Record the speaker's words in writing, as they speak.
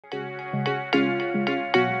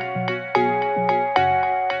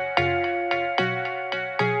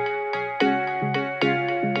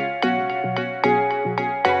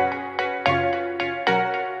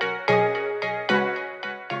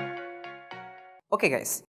Okay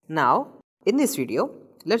guys, now in this video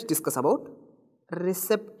let's discuss about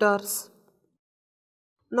receptors.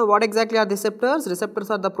 Now what exactly are receptors? Receptors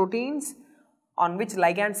are the proteins on which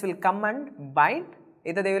ligands will come and bind,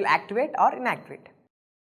 either they will activate or inactivate.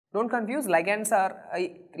 Don't confuse, ligands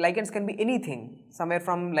can be anything, somewhere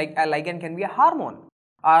from like a ligand can be a hormone,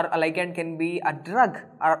 or a ligand can be a drug,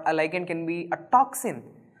 or a ligand can be a toxin.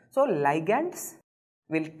 So ligands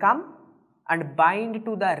will come and bind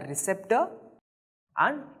to the receptor,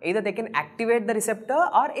 and either they can activate the receptor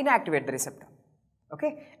or inactivate the receptor.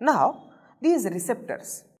 Okay. Now these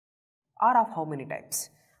receptors are of how many types?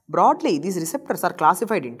 Broadly these receptors are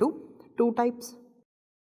classified into two types.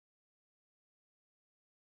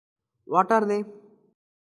 What are they?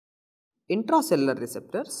 Intracellular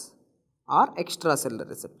receptors or extracellular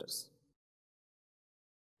receptors.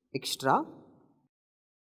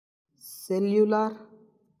 Extracellular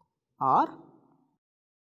or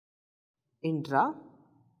intracellular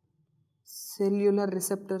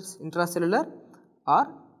receptors, intracellular or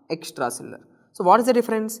extracellular. So what is the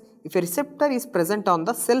difference? If a receptor is present on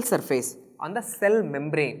the cell surface, on the cell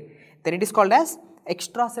membrane, then it is called as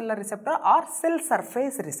extracellular receptor or cell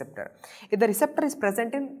surface receptor. If the receptor is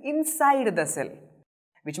present inside the cell,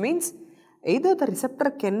 which means either the receptor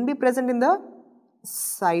can be present in the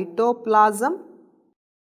cytoplasm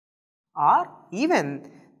or even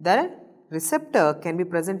the receptor can be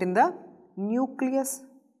present in the nucleus.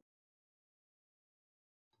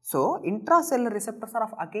 So intracellular receptors are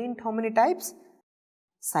of again how many types?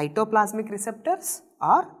 Cytoplasmic receptors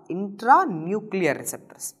or intranuclear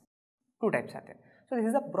receptors. Two types are there. So this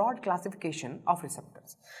is a broad classification of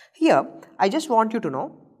receptors. Here I just want you to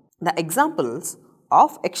know the examples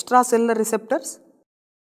of extracellular receptors.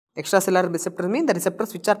 Extracellular receptors mean the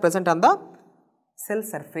receptors which are present on the cell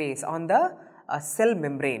surface, on the cell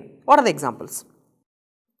membrane. What are the examples?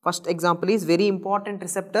 First example is very important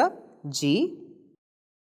receptor, G,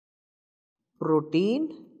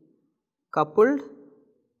 protein coupled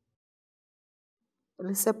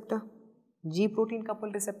receptor, G protein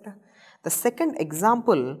coupled receptor. The second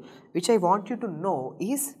example which I want you to know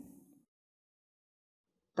is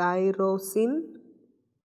tyrosine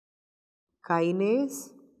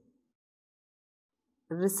kinase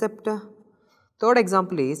receptor. Third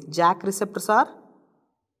example is JAK receptors are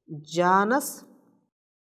Janus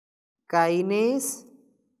kinase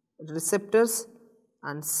receptors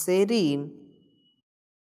and serine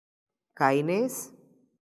kinase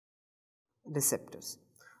receptors.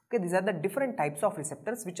 Okay, these are the different types of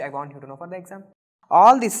receptors which I want you to know for the exam.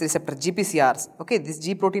 All these receptors, GPCRs, okay, these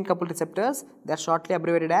G protein coupled receptors, they are shortly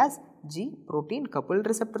abbreviated as G protein coupled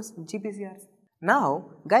receptors, GPCRs. Now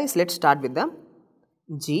guys, let's start with the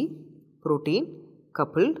G protein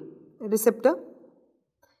coupled receptor.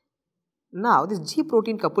 Now this G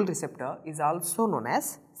protein coupled receptor is also known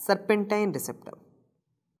as serpentine receptor.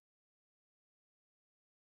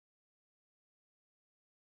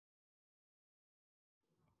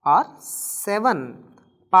 Or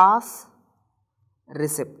 7-pass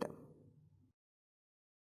receptor.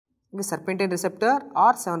 Okay, serpentine receptor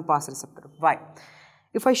or 7-pass receptor. Why?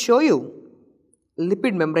 If I show you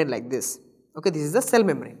lipid membrane like this, okay, this is the cell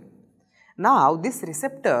membrane. Now this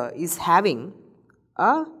receptor is having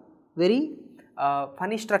a very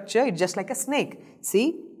funny structure. It's just like a snake.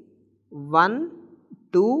 See, 1,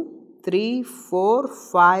 2, 3, 4,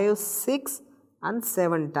 5, 6 and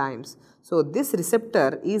 7 times. So this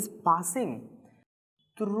receptor is passing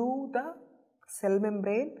through the cell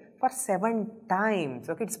membrane for 7 times.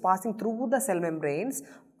 Okay, it's passing through the cell membranes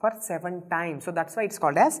for 7 times. So that's why it's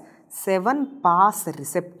called as 7-pass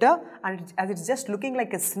receptor, and as it's just looking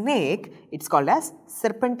like a snake, it's called as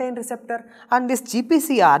serpentine receptor. And this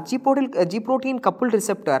GPCR, G protein coupled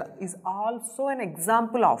receptor, is also an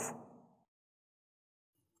example of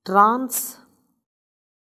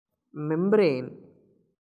transmembrane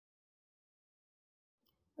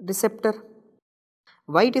receptor.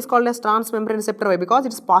 Why it is called as transmembrane receptor? Why? Because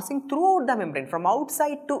it is passing throughout the membrane from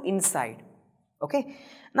outside to inside. Okay.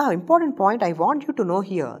 Now important point I want you to know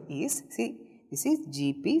here is, see, this is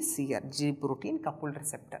GPCR, G protein coupled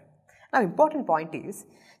receptor. Now important point is,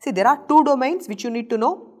 see, there are two domains which you need to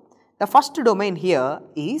know. The first domain here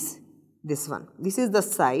is this one. This is the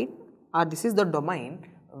site, or this is the domain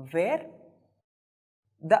where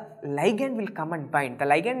the ligand will come and bind. The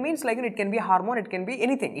ligand means ligand, it can be a hormone, it can be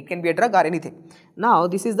anything, it can be a drug or anything. Now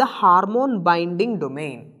this is the hormone binding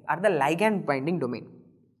domain or the ligand binding domain.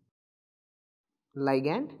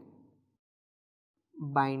 Ligand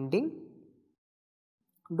binding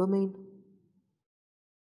domain.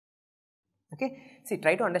 Okay, see,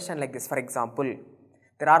 try to understand like this. For example,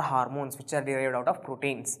 there are hormones which are derived out of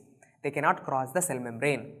proteins. They cannot cross the cell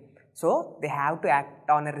membrane. So, they have to act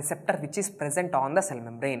on a receptor which is present on the cell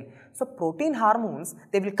membrane. So, protein hormones,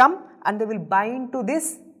 they will come and they will bind to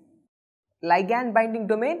this ligand binding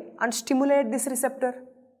domain and stimulate this receptor.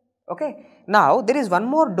 Okay. Now, there is one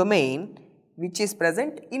more domain which is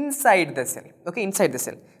present inside the cell, okay, inside the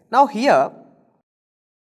cell. Now, here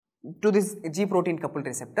to this G protein coupled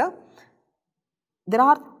receptor, there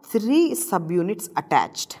are 3 subunits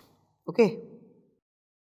attached, okay.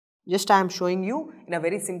 Just I am showing you in a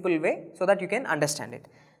very simple way so that you can understand it.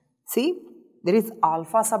 See, there is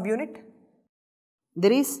alpha subunit,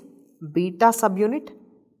 there is beta subunit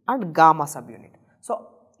and gamma subunit. So,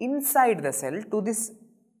 inside the cell to this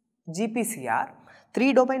GPCR,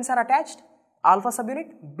 3 domains are attached: alpha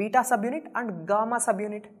subunit, beta subunit and gamma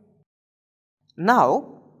subunit.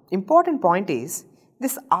 Now, important point is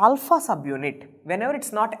this alpha subunit, whenever it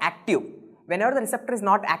is not active, whenever the receptor is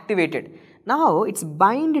not activated, now it is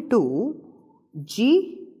bind to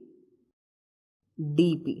GDP,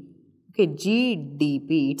 okay,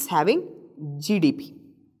 GDP, it is having GDP.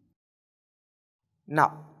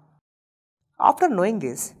 Now, after knowing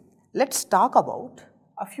this, let us talk about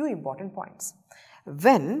a few important points.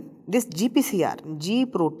 When this GPCR, G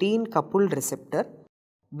protein coupled receptor,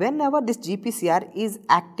 whenever this GPCR is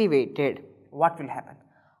activated, what will happen?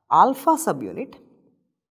 Alpha subunit,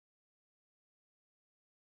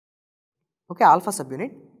 okay, alpha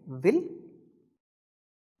subunit will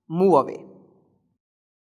move away,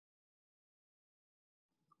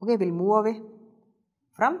 okay, will move away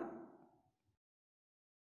from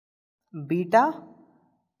beta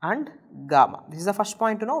and gamma. This is the first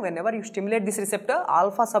point to know. Whenever you stimulate this receptor,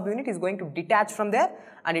 alpha subunit is going to detach from there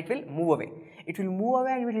and it will move away. It will move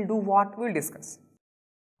away and it will do what we will discuss.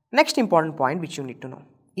 Next important point which you need to know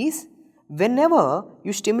is whenever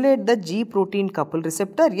you stimulate the G protein coupled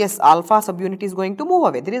receptor, yes, alpha subunit is going to move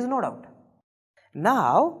away, there is no doubt.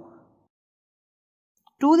 Now,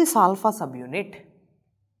 to this alpha subunit,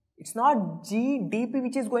 it is not GDP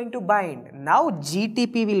which is going to bind. Now,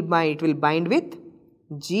 GTP will bind, it will bind with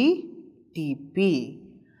GTP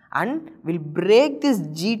and will break this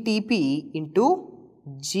GTP into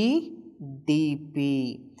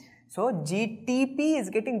GDP. So, GTP is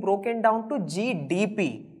getting broken down to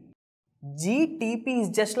GDP. GTP is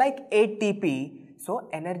just like ATP. So,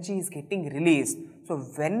 energy is getting released. So,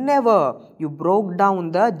 whenever you broke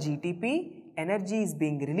down the GTP, energy is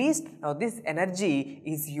being released. Now, this energy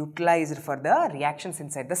is utilized for the reactions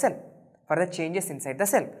inside the cell, for the changes inside the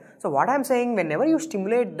cell. So, what I am saying, whenever you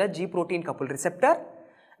stimulate the G protein coupled receptor,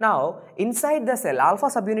 now inside the cell alpha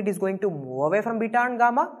subunit is going to move away from beta and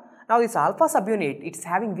gamma. Now, this alpha subunit, it is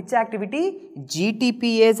having which activity?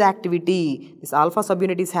 GTPase activity. This alpha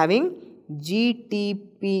subunit is having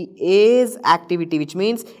GTPase activity, which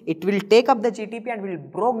means it will take up the GTP and will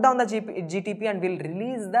break down the GTP and will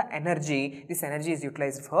release the energy. This energy is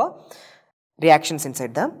utilized for reactions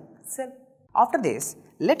inside the cell. After this,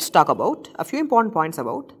 let us talk about a few important points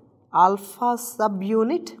about alpha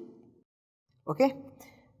subunit. Okay.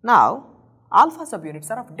 Now, alpha subunits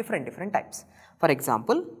are of different types. For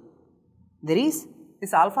example, there is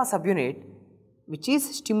this alpha subunit which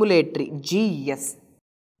is stimulatory, GS.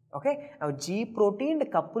 Okay. Now, G protein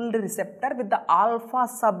coupled receptor with the alpha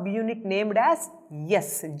subunit named as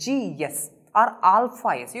S, GS or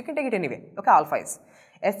alpha S. You can take it anyway. Okay, alpha S.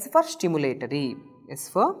 S for stimulatory. S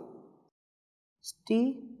for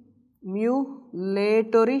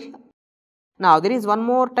stimulatory. Now, there is one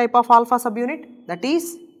more type of alpha subunit, that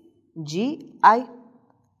is GI.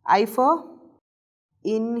 I for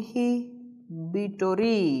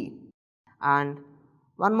inhibitory, and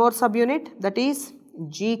one more subunit, that is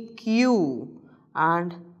GQ,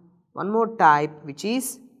 and one more type which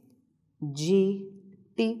is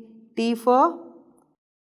GT. T for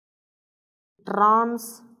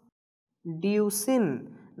transducin.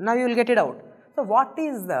 Now, you will get it out. So, what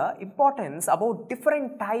is the importance about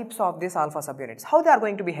different types of these alpha subunits? How they are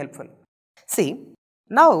going to be helpful? See,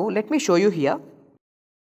 now let me show you here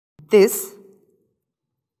this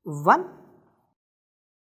one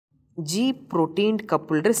G protein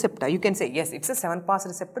coupled receptor. You can say yes, it is a 7-pass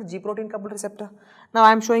receptor, G protein coupled receptor. Now,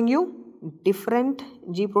 I am showing you different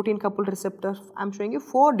G protein coupled receptors. I am showing you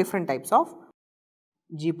 4 different types of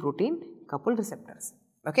G protein coupled receptors.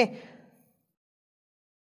 Okay.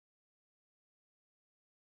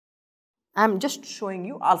 I am just showing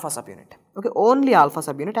you alpha subunit. Okay, only alpha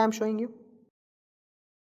subunit I am showing you.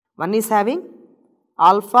 One is having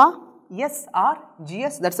alpha S or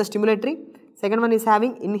GS, that is the stimulatory. Second one is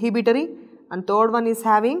having inhibitory, and third one is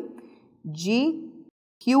having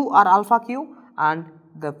GQ or alpha Q, and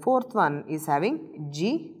the fourth one is having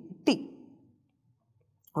GT.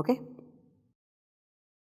 Okay.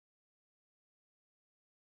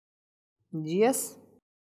 GS,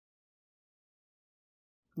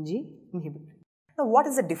 G inhibitory. Now, what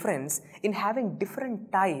is the difference in having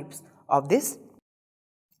different types of this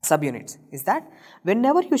subunits? Is that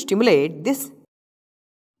whenever you stimulate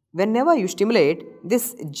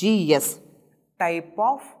this GS type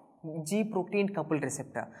of G protein coupled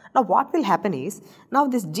receptor. Now, what will happen is, now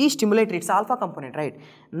this G stimulator, it's alpha component, right?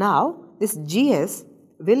 Now, this GS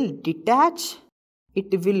will detach,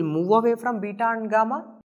 it will move away from beta and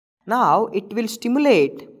gamma. Now, it will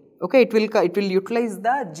stimulate, okay, it will utilize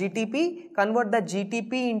the GTP, convert the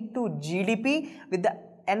GTP into GDP with the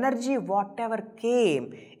energy whatever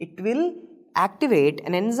came. It will activate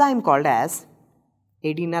an enzyme called as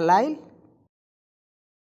adenylyl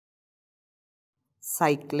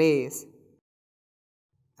cyclase.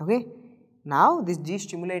 Okay. Now, this G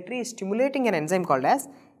stimulatory is stimulating an enzyme called as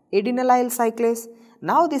adenylyl cyclase.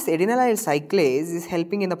 Now, this adenylyl cyclase is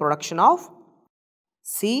helping in the production of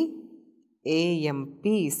CAMP,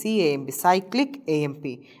 cyclic AMP.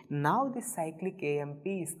 Now, this cyclic AMP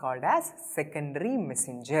is called as secondary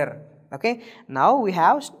messenger. Okay. Now, we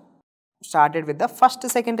have started with the first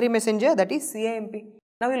secondary messenger, that is CAMP.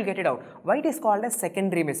 Now, we will get it out. Why it is called as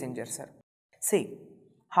secondary messenger, sir? See,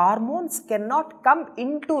 hormones cannot come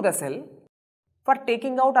into the cell for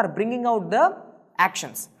taking out or bringing out the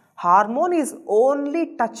actions. Hormone is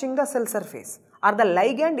only touching the cell surface, or the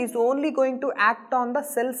ligand is only going to act on the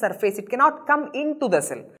cell surface. It cannot come into the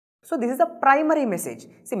cell. So, this is the primary message.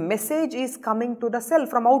 See, message is coming to the cell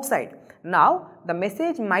from outside. Now, the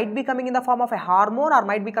message might be coming in the form of a hormone, or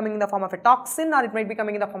might be coming in the form of a toxin, or it might be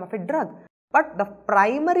coming in the form of a drug. But the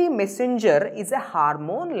primary messenger is a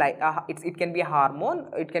hormone, like it can be a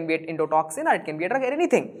hormone, it can be an endotoxin, or it can be a drug, or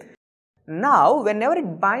anything. Now, whenever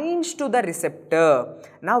it binds to the receptor,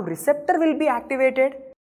 now receptor will be activated.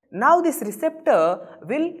 Now, this receptor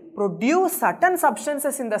will produce certain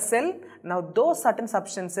substances in the cell. Now, those certain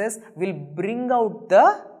substances will bring out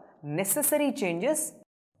the necessary changes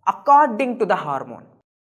according to the hormone.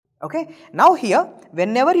 Okay. Now, here,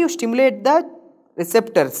 whenever you stimulate the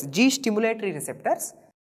receptors, G stimulatory receptors,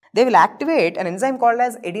 they will activate an enzyme called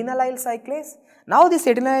as adenylyl cyclase. Now, this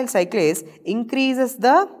adenylyl cyclase increases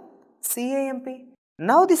the CAMP.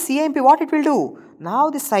 Now, this CAMP, what it will do? Now,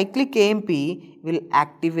 the cyclic AMP will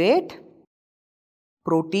activate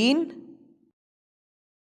protein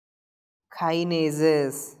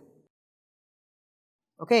kinases.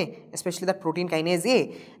 Okay, especially the protein kinase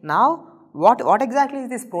A. Now, what exactly is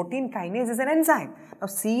this? Protein kinase is an enzyme. Now,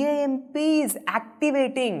 CAMP is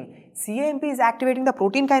activating the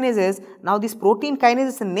protein kinases. Now, this protein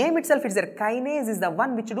kinases, the name itself is there. Kinase is the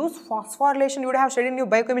one which does phosphorylation. You would have studied in your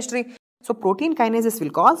biochemistry. So, protein kinases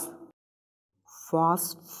will cause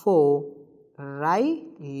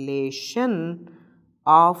phosphorylation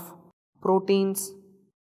of proteins.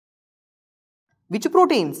 Which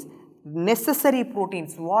proteins? Necessary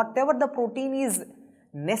proteins. Whatever the protein is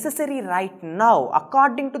necessary right now,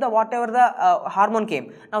 according to the whatever the hormone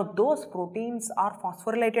came. Now, those proteins are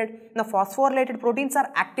phosphorylated. Now, phosphorylated proteins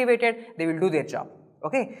are activated. They will do their job.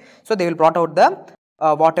 Okay. So, they will brought out the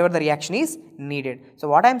whatever the reaction is needed. So,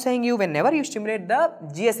 what I am saying you, whenever you stimulate the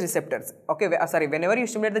GS receptors, okay, whenever you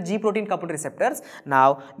stimulate the G protein coupled receptors,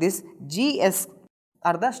 now this GS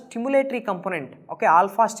are the stimulatory component, okay,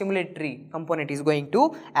 alpha stimulatory component is going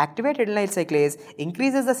to activate adenylyl cyclase,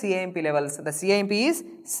 increases the CAMP levels. The CAMP is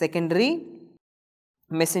secondary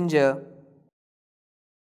messenger.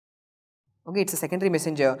 Okay, it's a secondary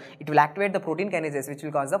messenger. It will activate the protein kinases, which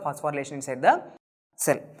will cause the phosphorylation inside the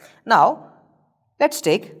cell. Now, let's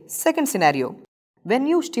take second scenario. When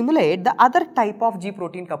you stimulate the other type of G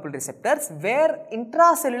protein coupled receptors, where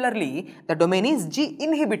intracellularly the domain is G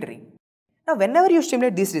inhibitory. Now, whenever you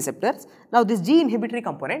stimulate these receptors, now this G inhibitory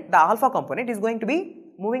component, the alpha component is going to be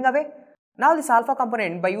moving away. Now, this alpha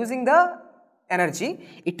component, by using the energy,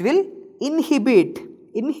 it will inhibit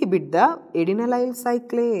the adenylyl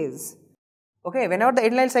cyclase. Okay, whenever the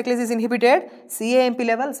adenylyl cyclase is inhibited, CAMP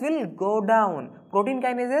levels will go down, protein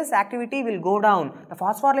kinases activity will go down, the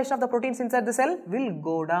phosphorylation of the proteins inside the cell will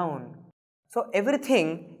go down. So,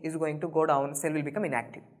 everything is going to go down, cell will become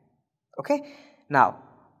inactive. Okay. Now,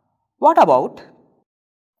 what about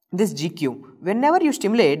this GQ? Whenever you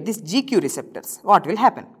stimulate this GQ receptors, what will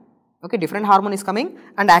happen? Okay, different hormone is coming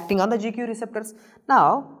and acting on the GQ receptors.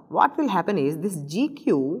 Now, what will happen is this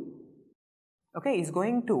GQ, okay, is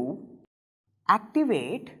going to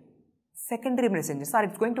activate secondary messengers, or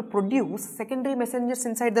it's going to produce secondary messengers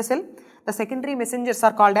inside the cell. The secondary messengers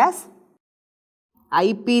are called as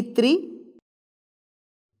IP3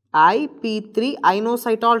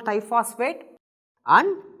 inositol triphosphate.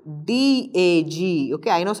 and DAG,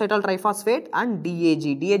 okay, inocytal triphosphate and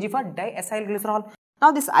DAG, DAG for diacylglycerol.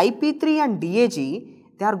 Now this IP3 and DAG,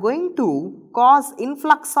 they are going to cause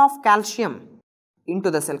influx of calcium into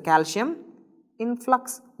the cell, calcium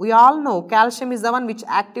influx. We all know calcium is the one which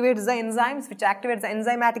activates the enzymes, which activates the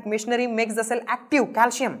enzymatic machinery, makes the cell active,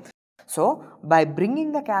 calcium. So, by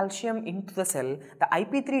bringing the calcium into the cell, the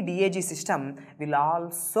IP3 DAG system will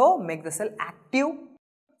also make the cell active.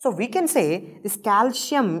 So, we can say this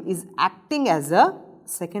calcium is acting as a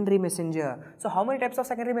secondary messenger. So, how many types of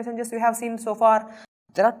secondary messengers we have seen so far?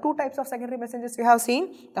 There are two types of secondary messengers we have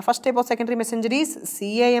seen. The first type of secondary messenger is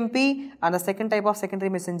CAMP and the second type of secondary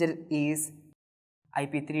messenger is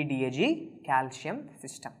IP3 DAG calcium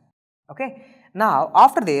system. Okay. Now,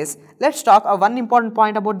 after this, let's talk one important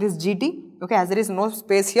point about this GT. Okay, as there is no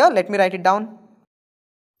space here, let me write it down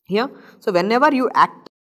here. So, whenever you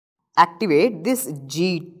activate this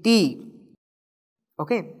GT,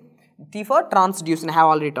 okay, T for transduction, I have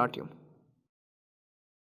already taught you.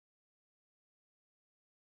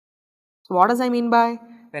 So, what does I mean by?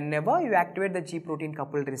 Whenever you activate the G protein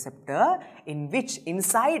coupled receptor, in which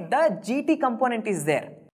inside the GT component is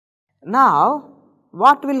there. Now,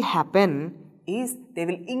 what will happen is they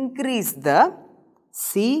will increase the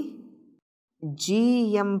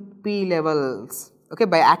cGMP levels. Okay,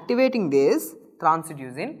 by activating this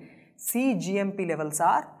transducin, cGMP levels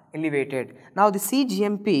are elevated. Now, the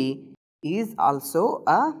cGMP is also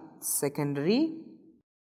a secondary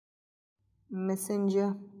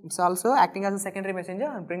messenger. It's also acting as a secondary messenger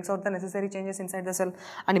and brings out the necessary changes inside the cell.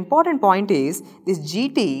 An important point is this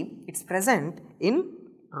GT, it's present in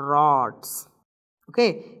rods.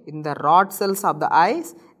 Okay, in the rod cells of the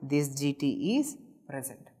eyes, this GT is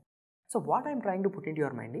present. So, what I am trying to put into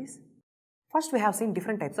your mind is, first we have seen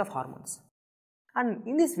different types of hormones. And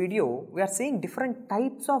in this video, we are seeing different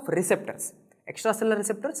types of receptors, extracellular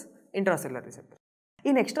receptors, intracellular receptors.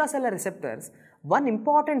 In extracellular receptors, one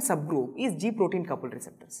important subgroup is G protein coupled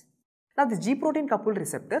receptors. Now, the G protein coupled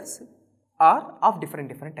receptors are of different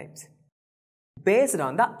types based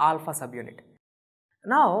on the alpha subunit.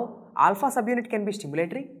 Now, alpha subunit can be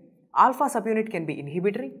stimulatory, alpha subunit can be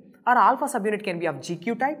inhibitory, or alpha subunit can be of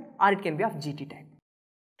GQ type or it can be of GT type.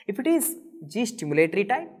 If it is G stimulatory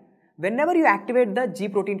type, whenever you activate the G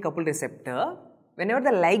protein coupled receptor, whenever the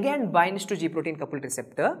ligand binds to G protein coupled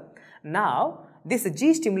receptor, now this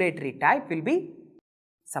G stimulatory type will be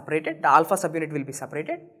separated, the alpha subunit will be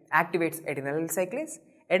separated, activates adenylyl cyclase.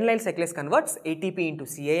 Adenylyl cyclase converts ATP into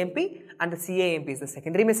CAMP and the CAMP is the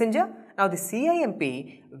secondary messenger. Now, the CAMP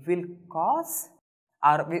will cause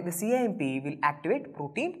or the CAMP will activate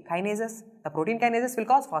protein kinases. The protein kinases will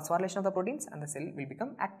cause phosphorylation of the proteins and the cell will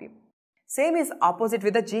become active. Same is opposite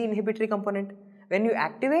with the G inhibitory component. When you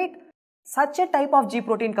activate such a type of G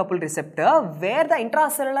protein coupled receptor where the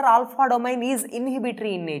intracellular alpha domain is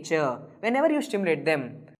inhibitory in nature, whenever you stimulate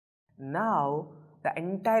them, now the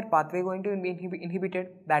entire pathway going to be inhibited,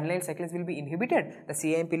 the adenylyl cyclase will be inhibited, the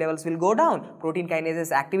CAMP levels will go down, protein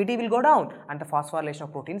kinases activity will go down and the phosphorylation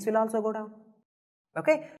of proteins will also go down.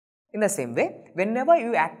 Okay. In the same way, whenever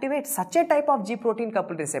you activate such a type of G protein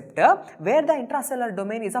coupled receptor where the intracellular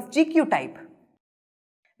domain is of GQ type,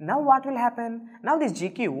 now what will happen? Now this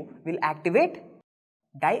GQ will activate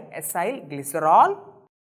diacylglycerol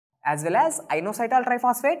as well as inocytal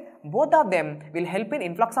triphosphate. Both of them will help in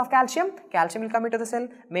influx of calcium. Calcium will come into the cell,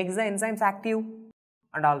 makes the enzymes active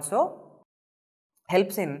and also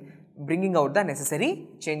helps in bringing out the necessary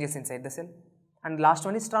changes inside the cell. And last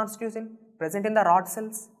one is transducin, present in the rod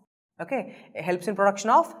cells. Okay, it helps in production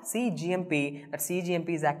of cGMP. That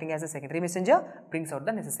cGMP is acting as a secondary messenger, brings out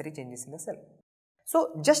the necessary changes in the cell.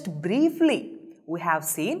 So, just briefly, we have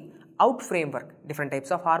seen out framework, different types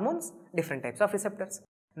of hormones, different types of receptors.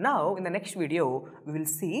 Now, in the next video, we will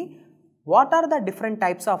see what are the different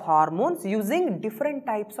types of hormones using different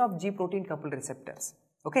types of G protein coupled receptors.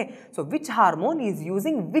 Okay, so which hormone is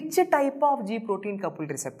using which type of G protein coupled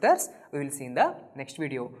receptors, we will see in the next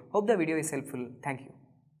video. Hope the video is helpful. Thank you.